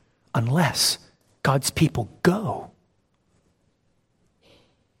church unless God's people go.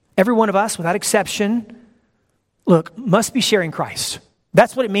 Every one of us, without exception, look, must be sharing Christ.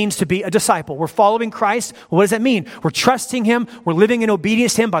 That's what it means to be a disciple. We're following Christ. What does that mean? We're trusting him. We're living in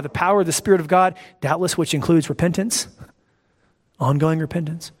obedience to him by the power of the Spirit of God, doubtless which includes repentance, ongoing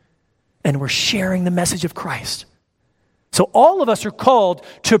repentance. And we're sharing the message of Christ. So all of us are called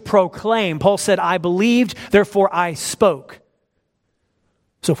to proclaim. Paul said, I believed, therefore I spoke.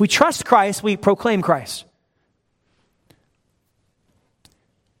 So if we trust Christ, we proclaim Christ.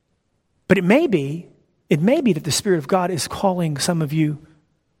 But it may be that the Spirit of God is calling some of you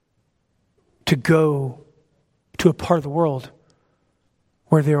to go to a part of the world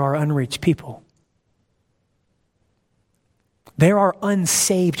where there are unreached people. There are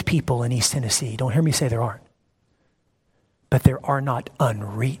unsaved people in East Tennessee. Don't hear me say there aren't. But there are not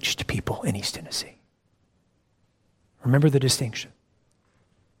unreached people in East Tennessee. Remember the distinction.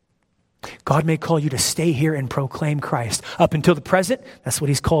 God may call you to stay here and proclaim Christ. Up until the present, that's what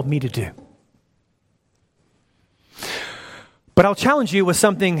he's called me to do. But I'll challenge you with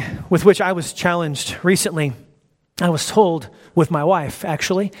something with which I was challenged recently. I was told with my wife,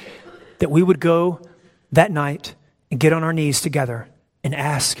 actually, that we would go that night and get on our knees together and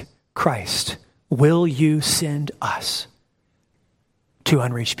ask Christ, will you send us to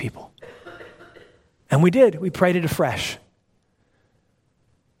unreached people? And we did. We prayed it afresh.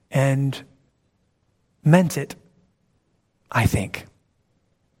 and meant it, I think.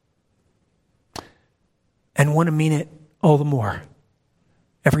 And want to mean it all the more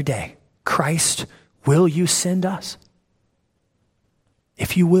every day. Christ, will you send us?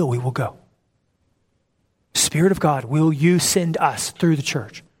 If you will, we will go. Spirit of God, will you send us through the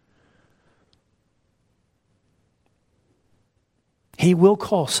church? He will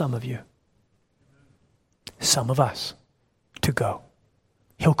call some of you, some of us, to go.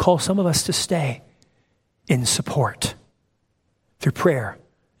 He'll call some of us to stay in support through prayer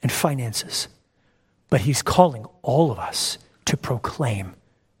and finances. But he's calling all of us to proclaim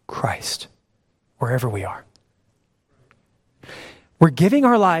Christ wherever we are. We're giving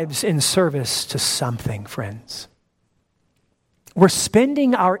our lives in service to something, friends. We're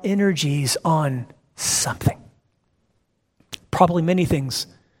spending our energies on something. Probably many things.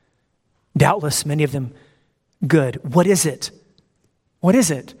 Doubtless many of them good. What is it? What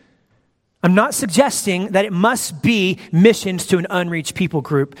is it? I'm not suggesting that it must be missions to an unreached people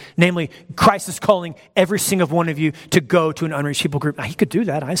group. Namely, Christ is calling every single one of you to go to an unreached people group. Now, he could do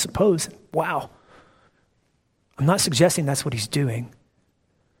that, I suppose. Wow. I'm not suggesting that's what he's doing.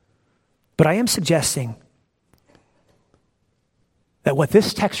 But I am suggesting that what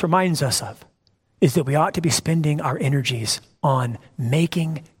this text reminds us of is that we ought to be spending our energies on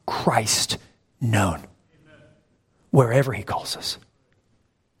making Christ known wherever he calls us.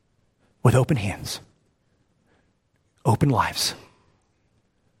 With open hands, open lives,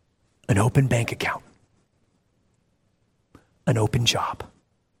 an open bank account, an open job.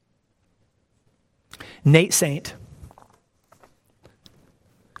 Nate Saint,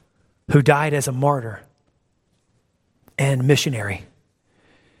 who died as a martyr and missionary,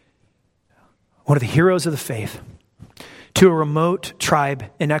 one of the heroes of the faith, to a remote tribe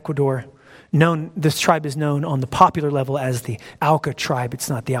in Ecuador. This tribe is known on the popular level as the Auca tribe. It's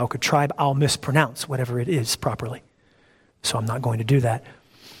not the Auca tribe. I'll mispronounce whatever it is properly. So I'm not going to do that.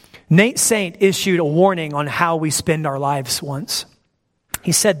 Nate Saint issued a warning on how we spend our lives once.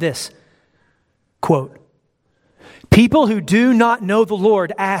 He said this, quote, "People who do not know the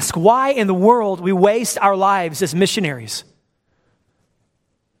Lord ask why in the world we waste our lives as missionaries.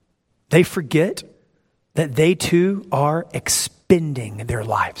 They forget that they too are expending their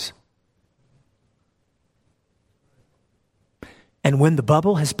lives. And when the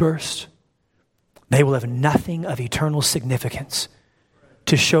bubble has burst, they will have nothing of eternal significance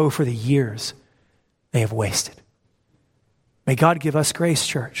to show for the years they have wasted." May God give us grace,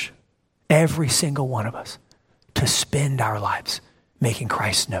 church, every single one of us, to spend our lives making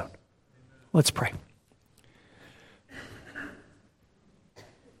Christ known. Let's pray.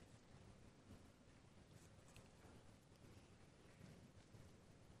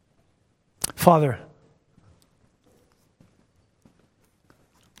 Father,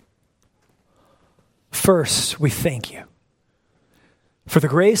 first, we thank you for the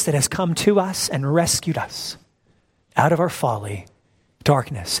grace that has come to us and rescued us out of our folly,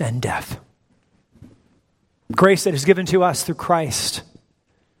 darkness, and death. Grace that is given to us through Christ.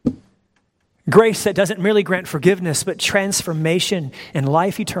 Grace that doesn't merely grant forgiveness, but transformation and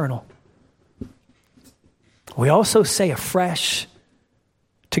life eternal. We also say afresh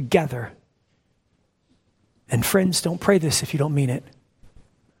together, and friends, don't pray this if you don't mean it.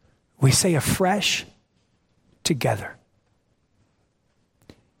 We say afresh together,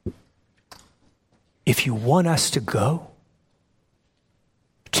 if you want us to go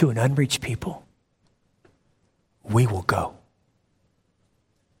to an unreached people, we will go.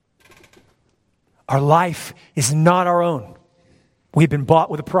 Our life is not our own. We've been bought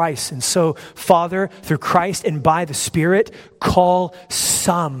with a price. And so, Father, through Christ and by the Spirit, call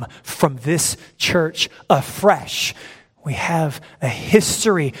some from this church afresh. We have a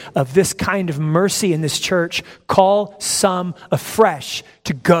history of this kind of mercy in this church. Call some afresh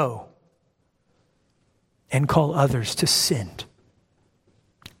to go. And call others to send,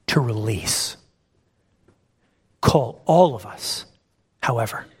 to release. Call all of us,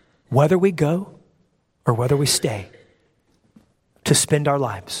 however, whether we go or whether we stay, to spend our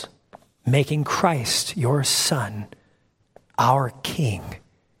lives making Christ, your Son, our King,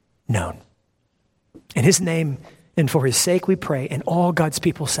 known. In his name and for his sake we pray, and all God's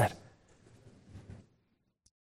people said,